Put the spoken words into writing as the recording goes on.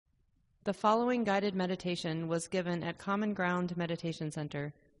The following guided meditation was given at Common Ground Meditation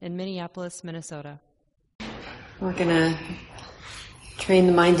Center in Minneapolis, Minnesota. We're going to train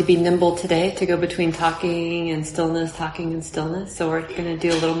the mind to be nimble today, to go between talking and stillness, talking and stillness. So we're going to do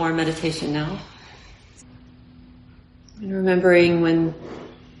a little more meditation now. And remembering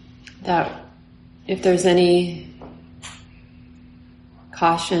if there's any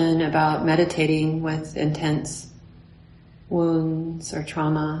caution about meditating with intense wounds or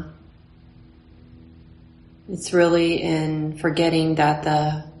trauma, it's really in forgetting that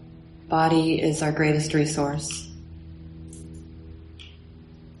the body is our greatest resource.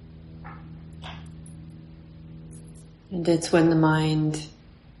 And it's when the mind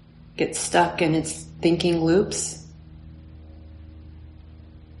gets stuck in its thinking loops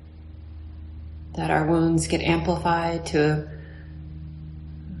that our wounds get amplified to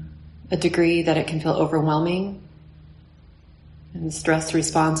a degree that it can feel overwhelming, and the stress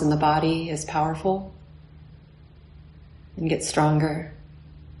response in the body is powerful and gets stronger.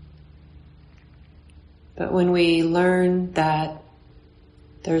 But when we learn that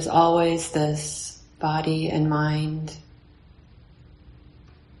there's always this body and mind,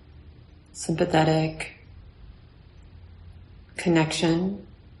 sympathetic connection,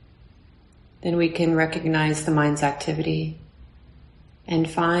 then we can recognize the mind's activity and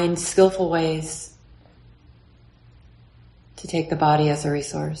find skillful ways to take the body as a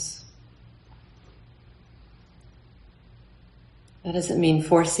resource. That doesn't mean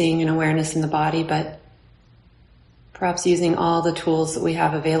forcing an awareness in the body, but perhaps using all the tools that we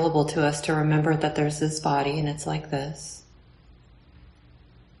have available to us to remember that there's this body and it's like this.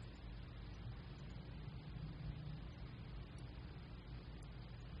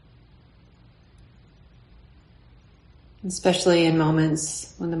 Especially in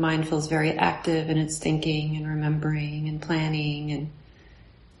moments when the mind feels very active in its thinking and remembering and planning and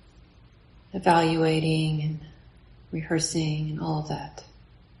evaluating and rehearsing and all of that.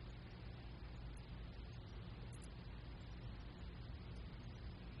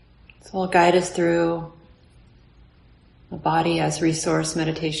 So I'll guide us through a body as resource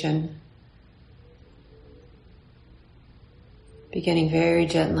meditation, beginning very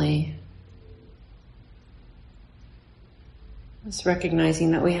gently, just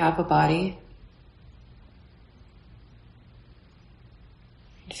recognizing that we have a body,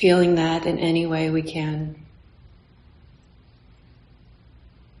 feeling that in any way we can.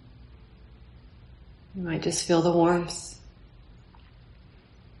 You might just feel the warmth,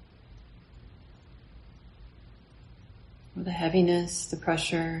 or the heaviness, the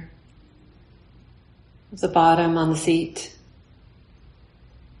pressure of the bottom on the seat.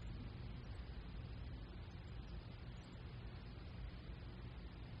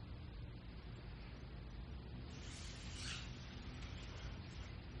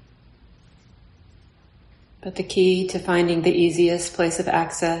 But the key to finding the easiest place of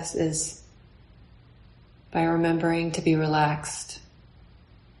access is by remembering to be relaxed.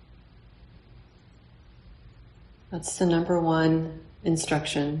 That's the number one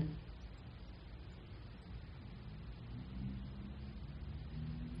instruction.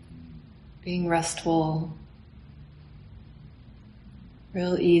 Being restful,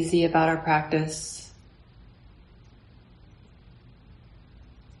 real easy about our practice.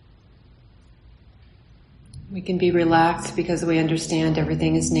 We can be relaxed because we understand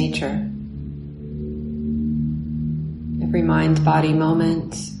everything is nature. Every mind-body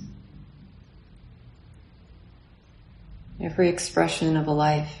moment, every expression of a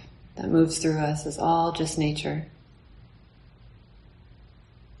life that moves through us is all just nature.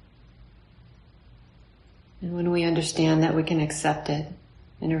 And when we understand that, we can accept it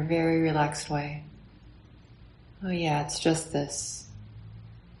in a very relaxed way. Oh yeah, it's just this.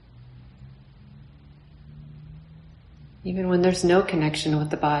 Even when there's no connection with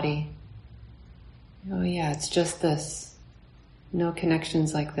the body. Oh yeah, it's just this. No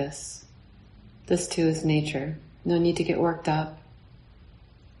connections like this. This too is nature. No need to get worked up.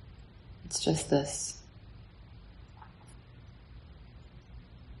 It's just this.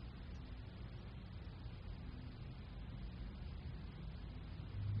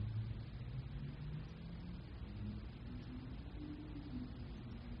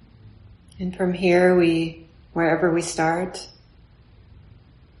 And from here, wherever we start,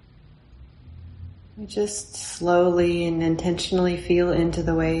 we just slowly and intentionally feel into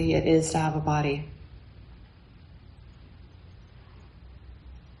the way it is to have a body.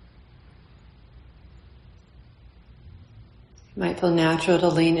 It might feel natural to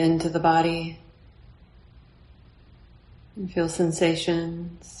lean into the body and feel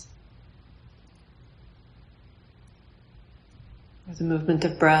sensations, or the movement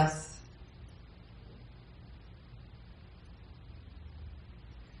of breath.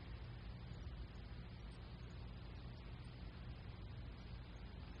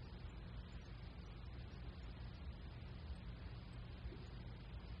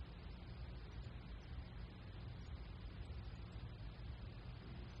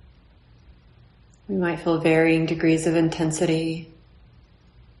 We might feel varying degrees of intensity.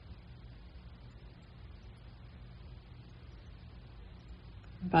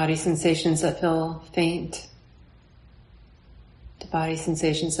 Body sensations that feel faint, to body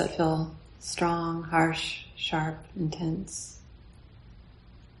sensations that feel strong, harsh, sharp, intense.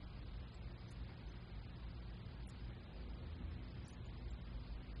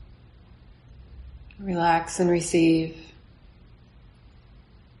 Relax and receive.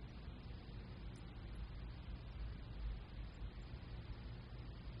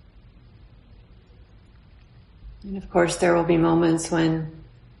 And of course, there will be moments when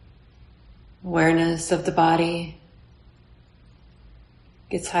awareness of the body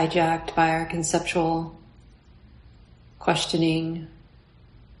gets hijacked by our conceptual questioning.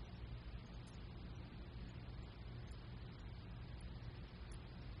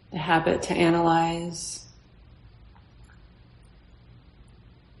 The habit to analyze.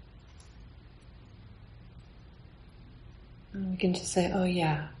 And we can just say, oh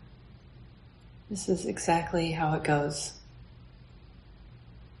yeah, this is exactly how it goes.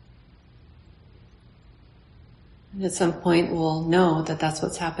 And at some point we'll know that that's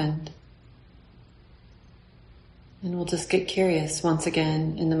what's happened. And we'll just get curious once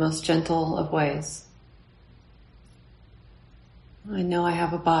again in the most gentle of ways. I know I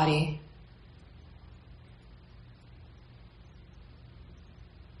have a body.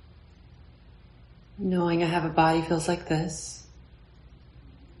 Knowing I have a body feels like this.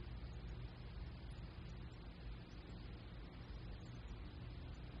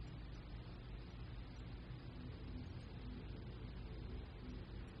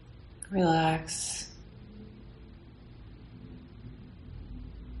 Relax.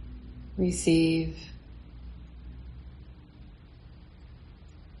 Receive.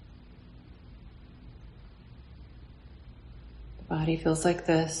 The body feels like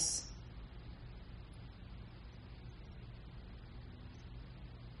this.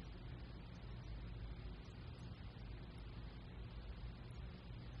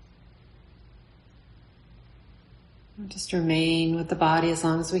 We'll just remain with the body as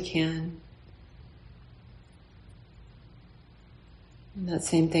long as we can. And that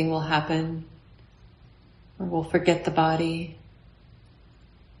same thing will happen, or we'll forget the body.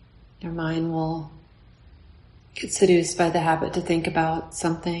 Our mind will get seduced by the habit to think about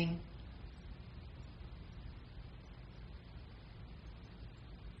something.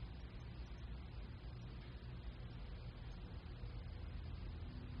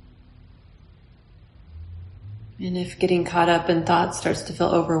 And if getting caught up in thoughts starts to feel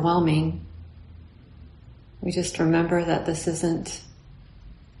overwhelming, we just remember that this isn't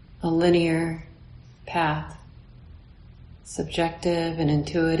a linear path, subjective and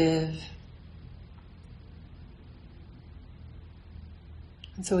intuitive.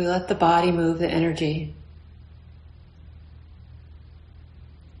 And so we let the body move the energy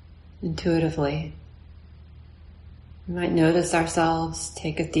intuitively. We might notice ourselves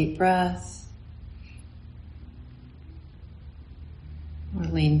take a deep breath, or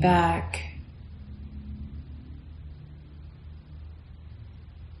lean back.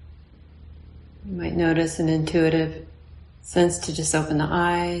 You might notice an intuitive sense to just open the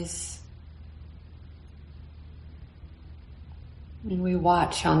eyes. And we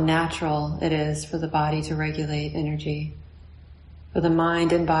watch how natural it is for the body to regulate energy, for the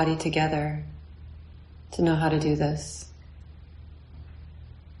mind and body together to know how to do this.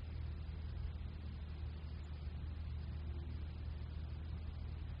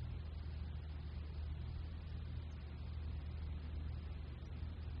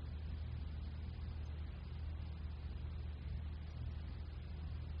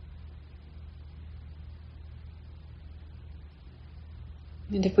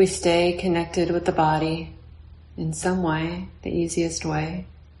 And if we stay connected with the body in some way, the easiest way,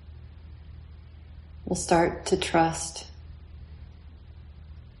 we'll start to trust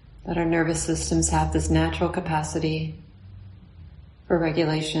that our nervous systems have this natural capacity for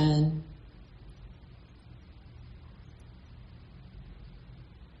regulation.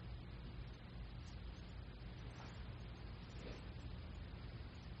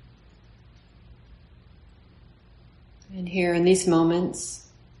 And here in these moments,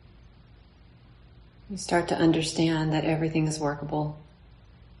 we start to understand that everything is workable.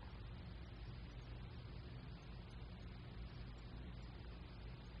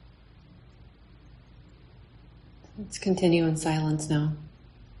 Let's continue in silence now.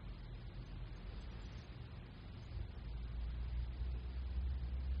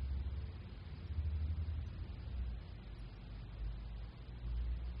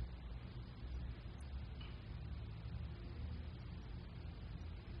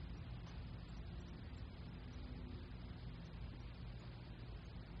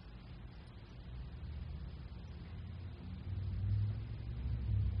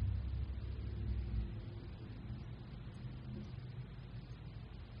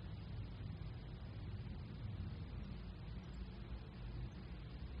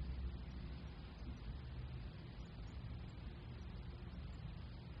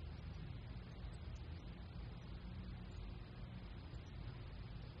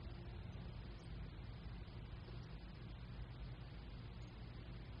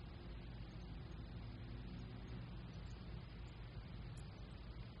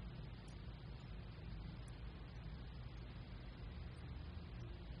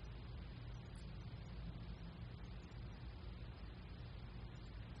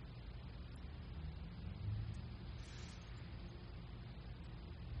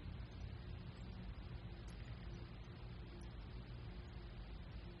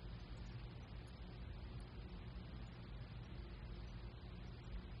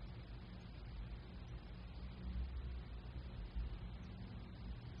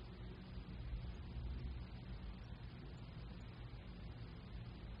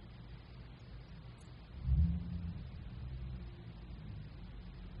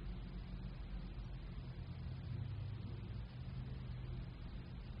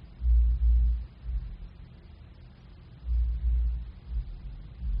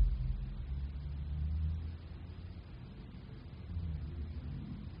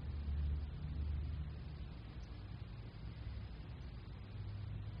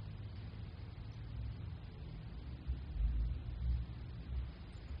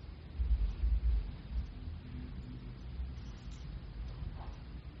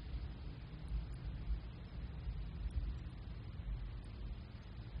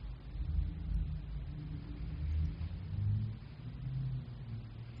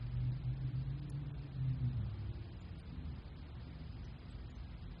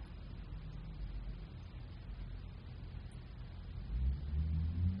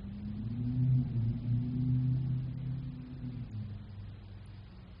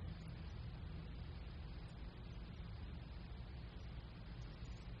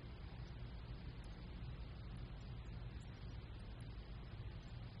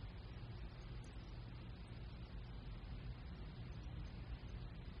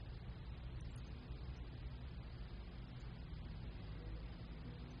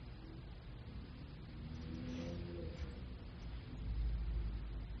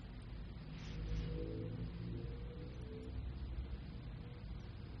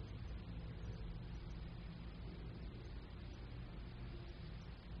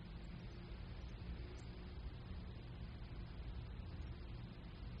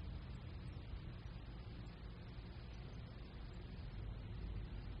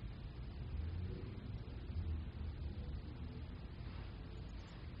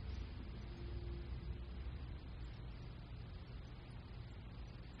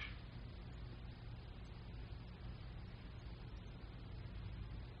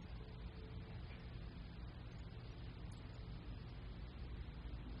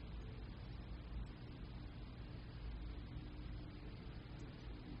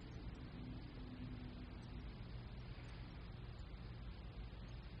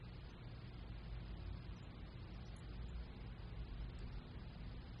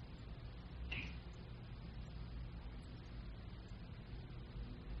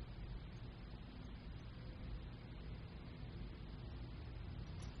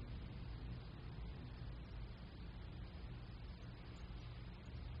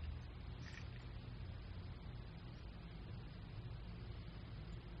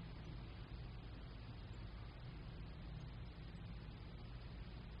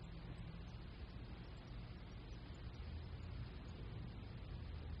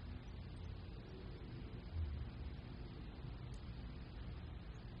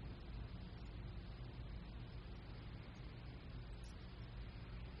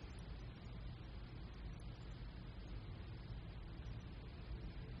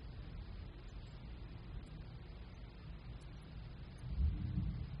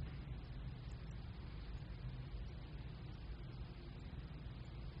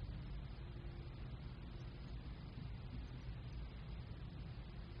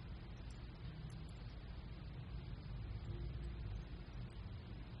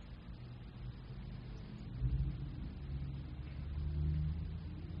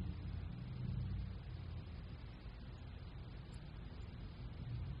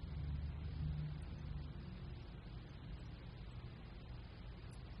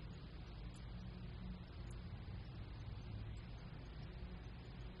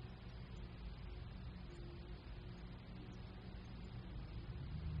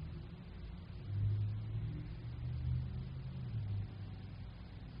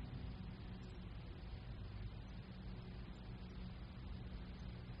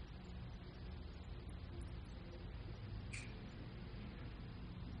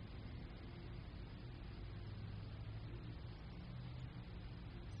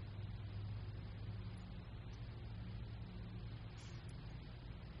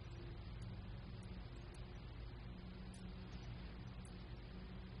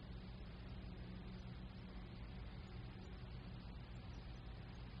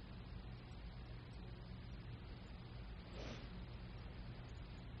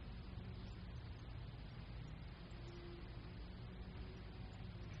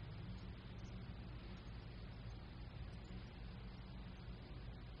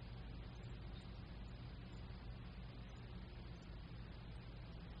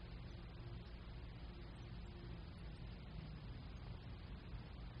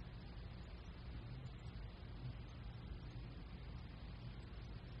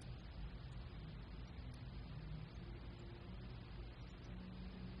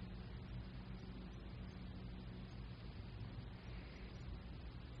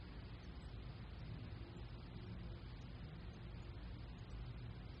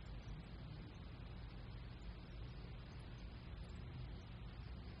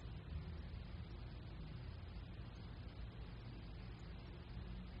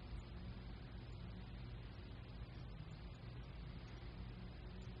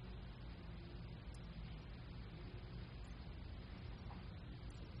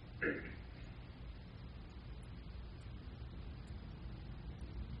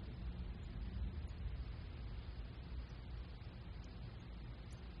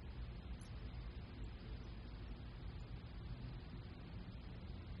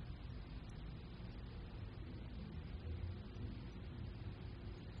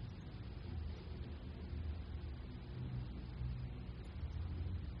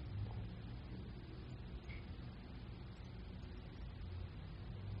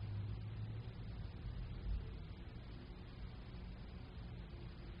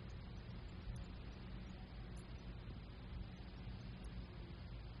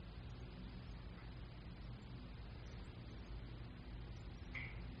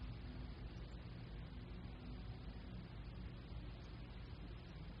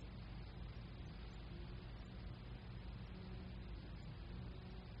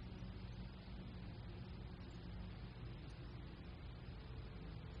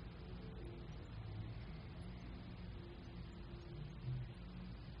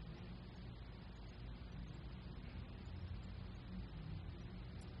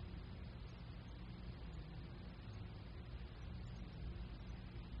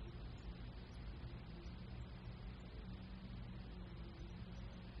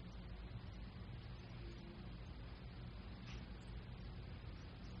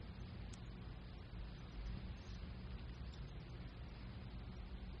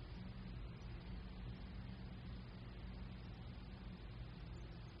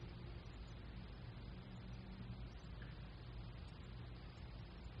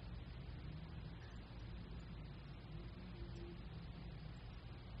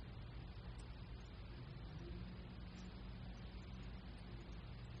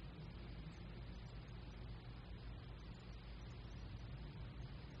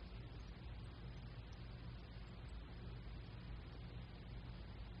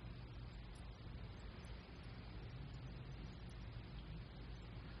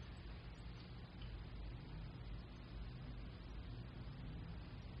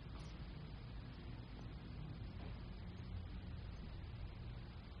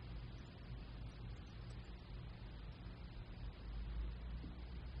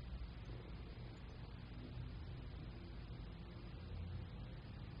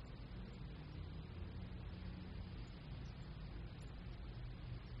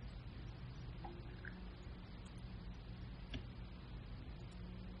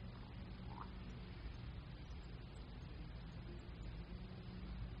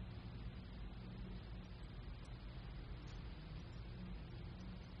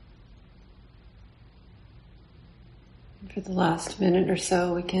 For the last minute or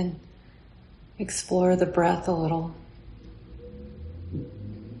so, we can explore the breath a little.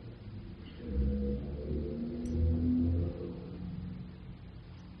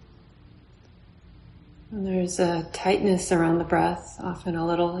 And there's a tightness around the breath, often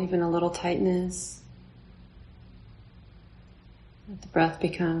even a little tightness. The breath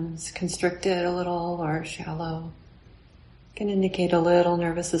becomes constricted a little or shallow. It can indicate a little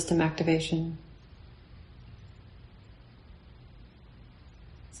nervous system activation.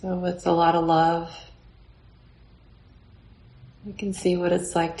 So with a lot of love, we can see what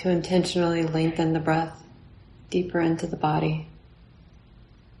it's like to intentionally lengthen the breath deeper into the body.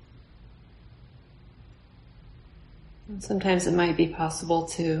 And sometimes it might be possible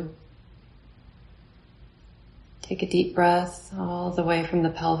to take a deep breath all the way from the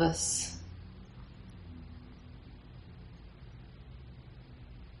pelvis.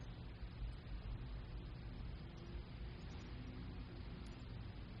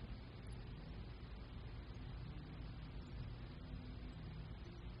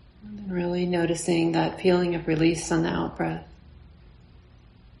 And then really noticing that feeling of release on the out breath.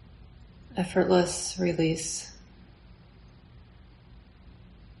 Effortless release.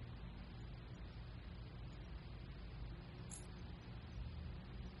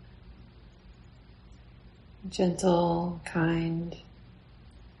 Gentle, kind,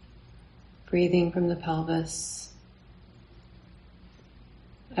 breathing from the pelvis,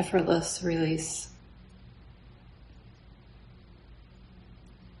 effortless release.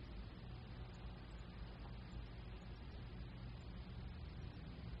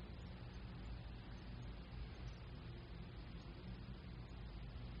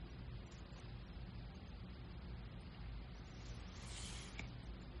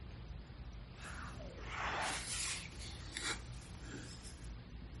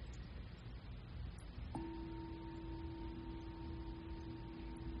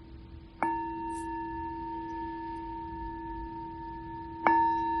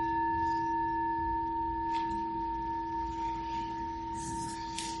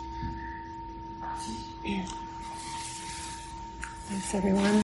 Thanks,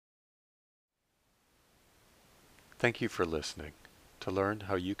 everyone. Thank you for listening. To learn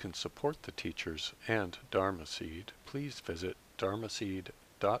how you can support the teachers and Dharma Seed, please visit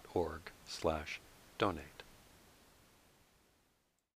dharmaseed.org/donate.